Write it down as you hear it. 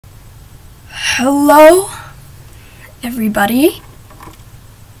Hello, everybody.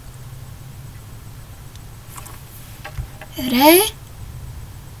 Today,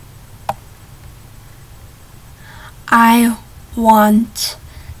 I want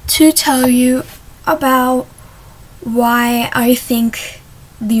to tell you about why I think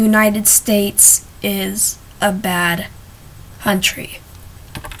the United States is a bad country.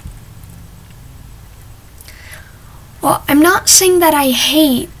 Well, I'm not saying that I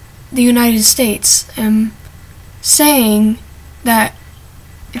hate the United States. I'm saying that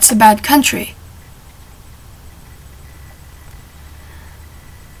it's a bad country.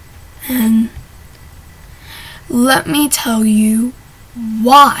 And let me tell you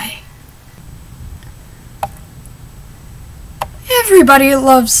why. Everybody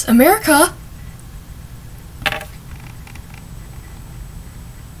loves America.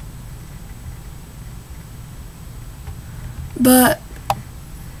 But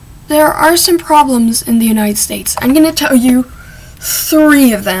there are some problems in the United States. I'm going to tell you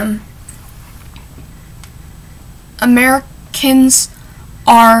 3 of them. Americans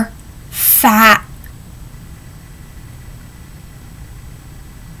are fat.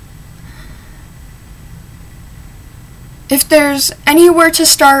 If there's anywhere to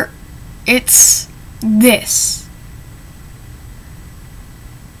start, it's this.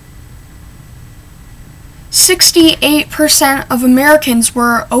 68% of Americans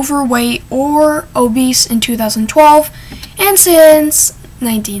were overweight or obese in 2012, and since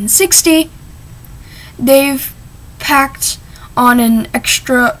 1960, they've packed on an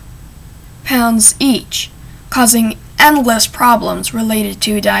extra pounds each, causing endless problems related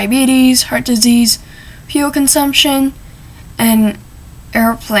to diabetes, heart disease, fuel consumption, and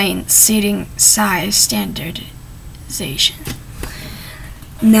airplane seating size standardization.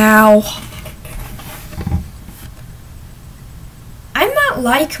 Now, I'm not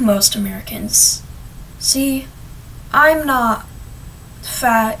like most Americans. See, I'm not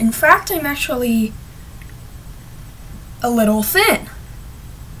fat. In fact, I'm actually a little thin.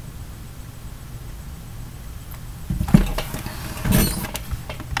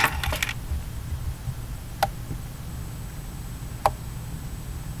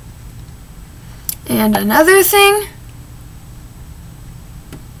 And another thing,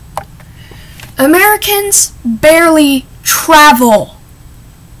 Americans barely travel.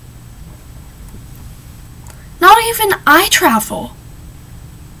 Not even I travel.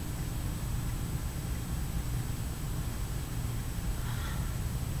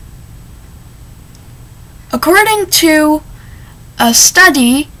 According to a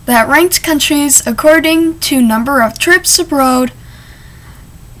study that ranked countries according to number of trips abroad,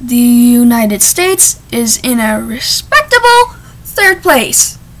 the United States is in a respectable 3rd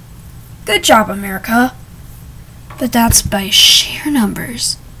place. Good job, America. But that's by sheer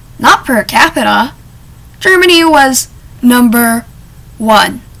numbers, not per capita. Germany was number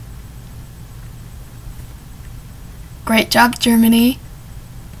 1. Great job, Germany.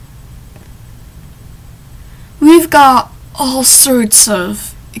 We've got all sorts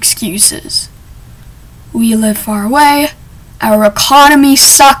of excuses. We live far away, our economy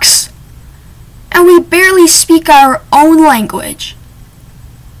sucks, and we barely speak our own language.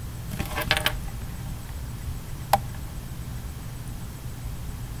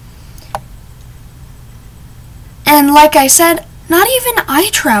 And like I said, not even I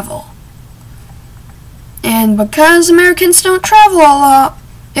travel. And because Americans don't travel a lot,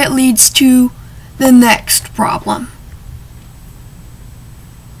 it leads to the next problem.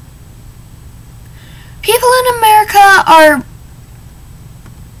 People in America are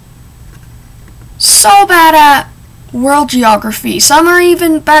so bad at world geography. Some are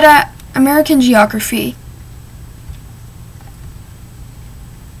even bad at American geography.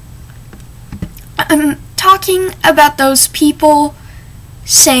 I'm talking about those people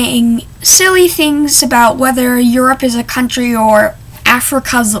saying silly things about whether Europe is a country or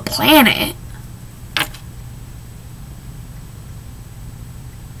Africa's a planet.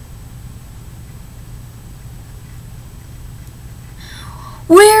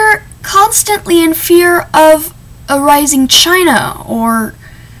 We're constantly in fear of a rising China or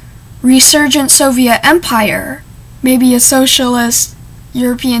resurgent Soviet Empire, maybe a socialist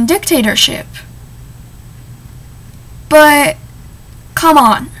European dictatorship. But come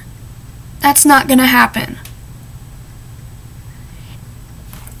on, that's not gonna happen.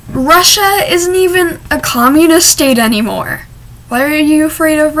 Russia isn't even a communist state anymore. Why are you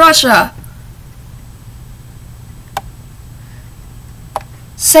afraid of Russia?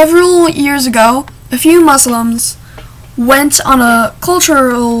 Several years ago, a few Muslims went on a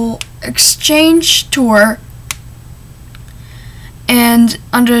cultural exchange tour and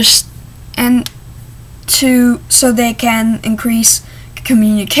and so they can increase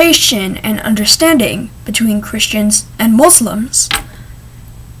communication and understanding between Christians and Muslims.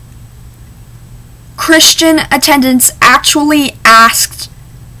 Christian attendants actually asked,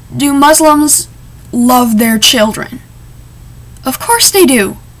 "Do Muslims love their children?" Of course they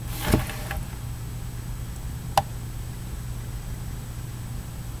do.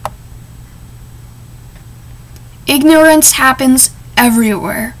 Ignorance happens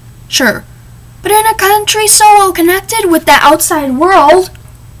everywhere, sure, but in a country so well connected with the outside world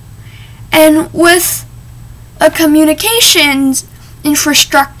and with a communications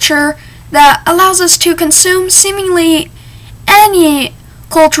infrastructure that allows us to consume seemingly any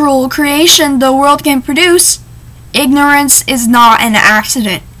cultural creation the world can produce, ignorance is not an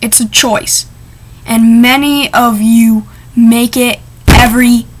accident, it's a choice. And many of you make it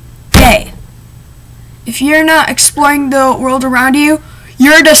every day. If you're not exploring the world around you,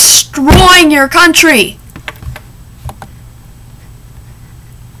 you're destroying your country.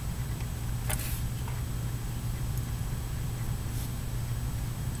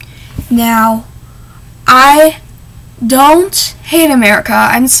 Now, I don't hate America.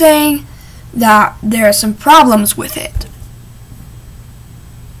 I'm saying that there are some problems with it.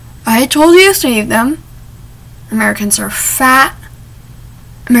 I told you to save them. Americans are fat.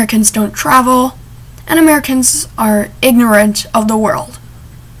 Americans don't travel. And Americans are ignorant of the world.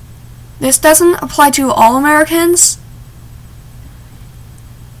 This doesn't apply to all Americans.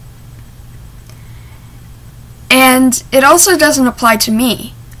 And it also doesn't apply to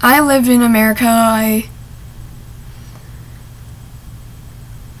me. I live in America.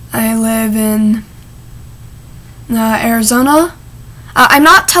 I live in Arizona. I'm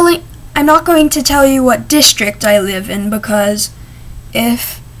not going to tell you what district I live in, because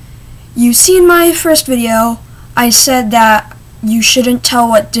if you've seen my first video, I said that you shouldn't tell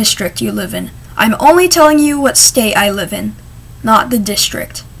what district you live in. I'm only telling you what state I live in, not the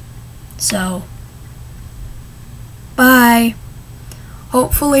district. So, bye.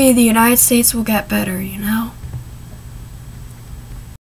 Hopefully the United States will get better, you know?